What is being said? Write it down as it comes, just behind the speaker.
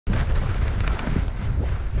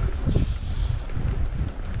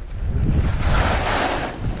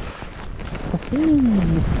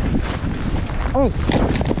Ooh. Oh!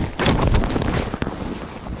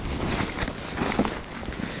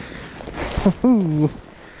 Ooh.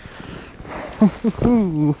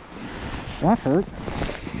 Ooh. That hurt.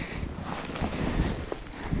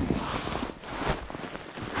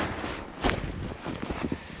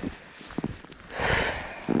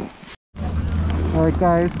 Alright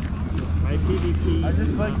guys, My PvP. I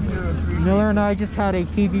just like to appreciate Miller and I just had a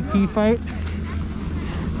PvP fight.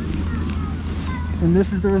 And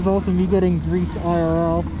this is the result of me getting griefed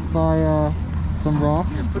IRL by some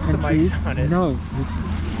rocks. Here, put and some trees. ice on it. No.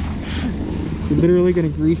 You're literally gonna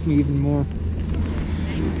grief me even more.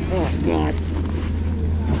 Oh god.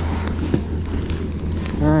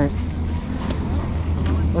 Alright.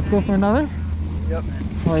 Let's go for another? Yep.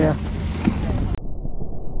 Oh yeah.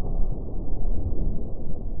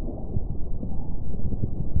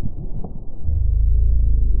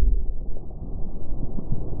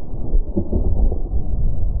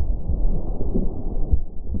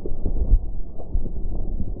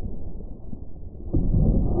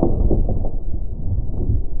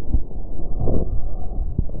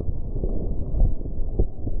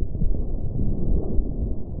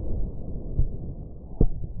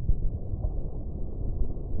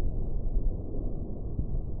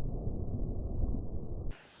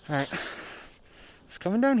 Alright, it's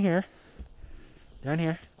coming down here. Down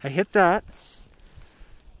here. I hit that.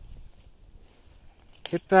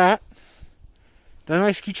 Hit that. Then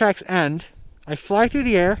my ski tracks end. I fly through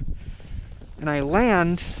the air. And I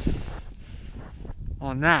land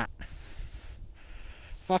on that.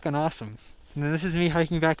 Fucking awesome. And then this is me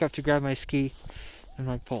hiking back up to grab my ski and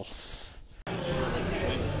my pole.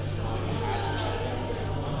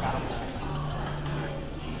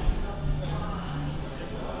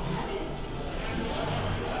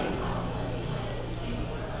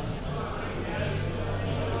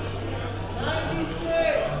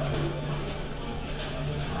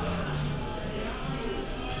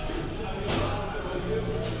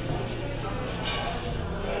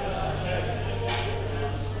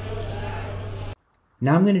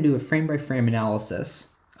 Now I'm going to do a frame-by-frame analysis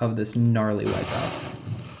of this gnarly wipeout.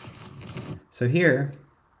 So here,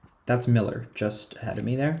 that's Miller, just ahead of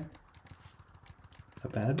me there.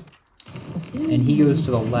 Not bad. And he goes to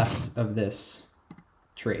the left of this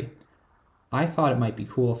tree. I thought it might be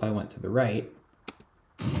cool if I went to the right.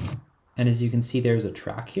 And as you can see, there's a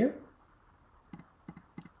track here.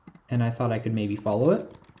 And I thought I could maybe follow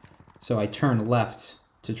it. So I turned left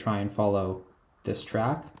to try and follow this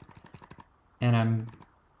track. And I'm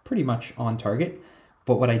pretty much on target.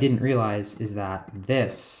 But what I didn't realize is that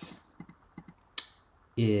this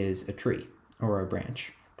is a tree or a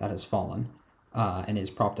branch that has fallen and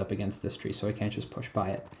is propped up against this tree, so I can't just push by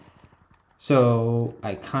it. So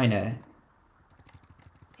I kind of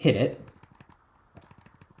hit it.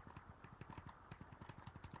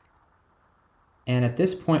 And at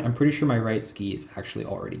this point, I'm pretty sure my right ski is actually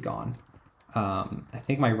already gone. I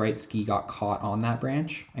think my right ski got caught on that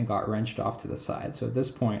branch and got wrenched off to the side. So at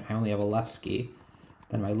this point, I only have a left ski.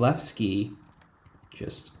 Then my left ski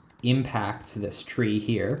just impacts this tree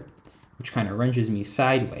here, which kind of wrenches me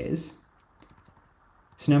sideways.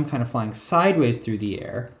 So now I'm kind of flying sideways through the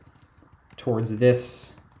air towards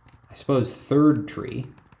this, I suppose, third tree.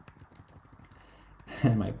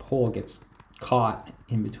 And my pole gets caught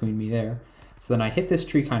in between me there. So then I hit this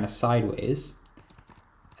tree kind of sideways.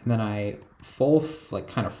 And then I fall like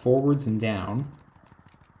kind of forwards and down.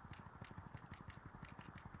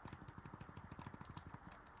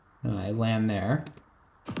 Then I land there.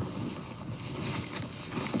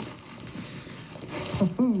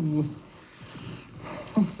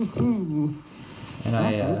 And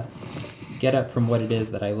I get up from what it is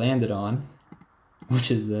that I landed on, which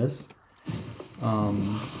is this.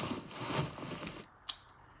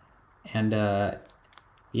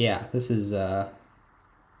 Yeah, this is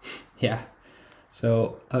yeah.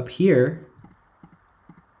 So up here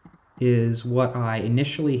is what I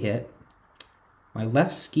initially hit. My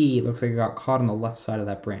left ski, it looks like I got caught on the left side of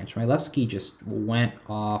that branch. My left ski just went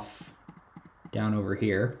off down over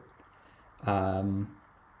here. The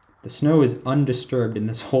snow is undisturbed in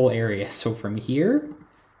this whole area. So from here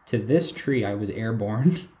to this tree, I was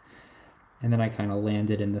airborne. And then I kind of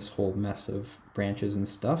landed in this whole mess of branches and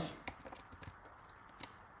stuff.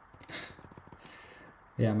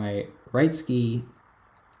 Yeah, my right ski,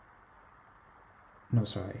 no,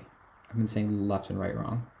 sorry. I've been saying left and right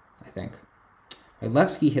wrong, I think. My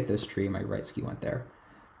left ski hit this tree, my right ski went there.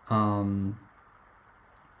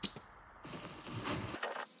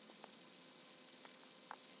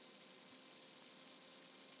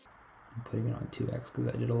 I'm putting it on 2x because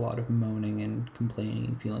I did a lot of moaning and complaining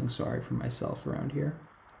and feeling sorry for myself around here.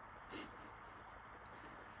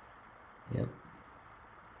 Yep.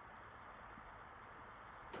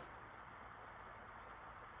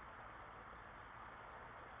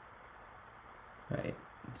 Right,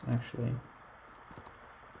 it's actually,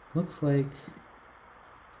 looks like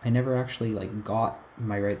I never actually like got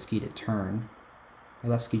my right ski to turn. My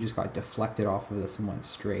left ski just got deflected off of this and went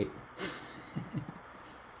straight.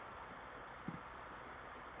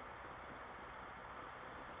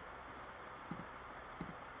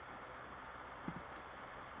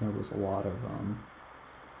 There was a lot of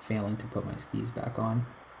failing to put my skis back on.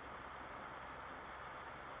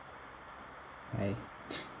 I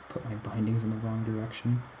put my bindings in the wrong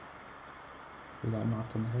direction. We got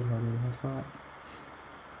knocked on the head harder than I thought.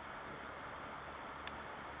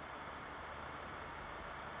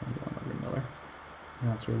 I'm going over to Miller. And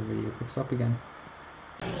that's where the video picks up again.